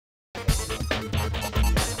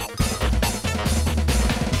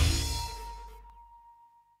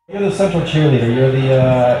You're the central cheerleader.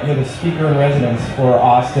 You're the speaker in residence for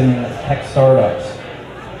Austin tech startups.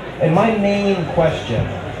 And my main question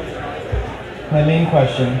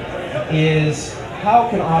is, how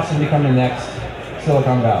can Austin become the next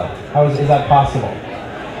Silicon Valley? How is that possible?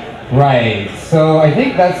 Right. So I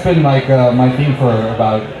think that's been like my theme for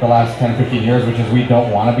about the last 10, 15 years, which is we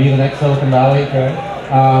don't want to be the next Silicon Valley. Okay.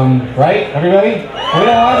 Right, everybody? We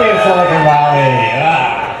don't want to be in Silicon Valley.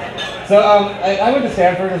 Ah. So I went to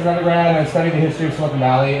Stanford as an undergrad, and I studied the history of Silicon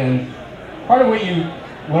Valley, and part of what you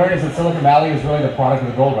learn is that Silicon Valley is really the product of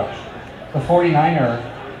the gold rush. The 49er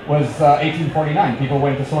was 1849. People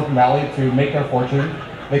went to Silicon Valley to make their fortune.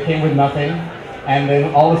 They came with nothing, and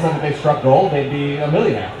then all of a sudden if they struck gold, they'd be a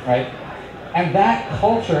millionaire, right? And that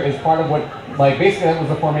culture is part of what, like, basically that was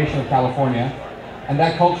the formation of California, and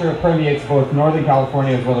that culture permeates both Northern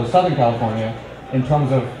California as well as Southern California in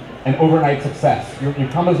terms of an overnight success. You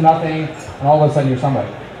come as nothing, and all of a sudden you're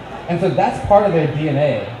somebody. And so that's part of their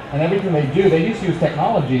DNA, and everything they do, they just use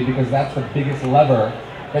technology because that's the biggest lever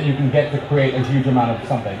that you can get to create a huge amount of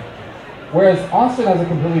something. Whereas Austin has a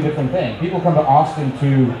completely different thing. People come to Austin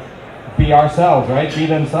to be ourselves, right? Be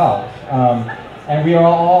themselves. And we are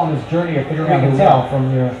all on this journey of figuring out who we are.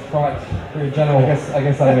 From your general... I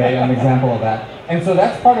guess I'm an example of that. And so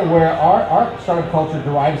that's part of where our startup culture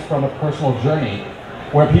derives from a personal journey,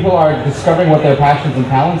 where people are discovering what their passions and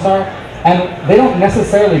talents are, and they don't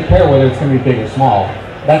necessarily care whether it's going to be big or small.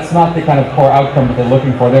 That's not the kind of core outcome that they're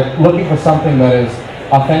looking for. They're looking for something that is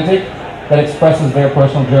authentic, that expresses their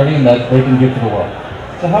personal journey, and that they can give to the world.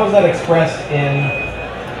 So how is that expressed in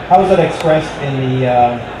the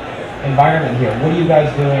environment here? What are you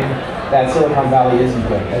guys doing that Silicon Valley isn't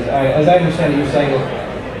doing? As I understand it, you're saying that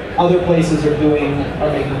other places are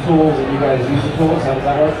making tools, and you guys use the tools. How does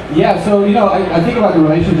that work? Yeah, so I think about the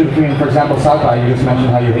relationship between, for example, South by. You just mentioned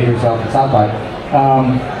how you hate yourself at South by.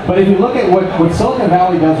 But if you look at what Silicon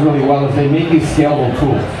Valley does really well is they make these scalable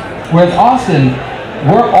tools. Whereas Austin,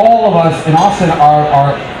 all of us in Austin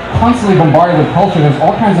are constantly bombarded with culture. There's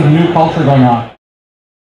all kinds of new culture going on.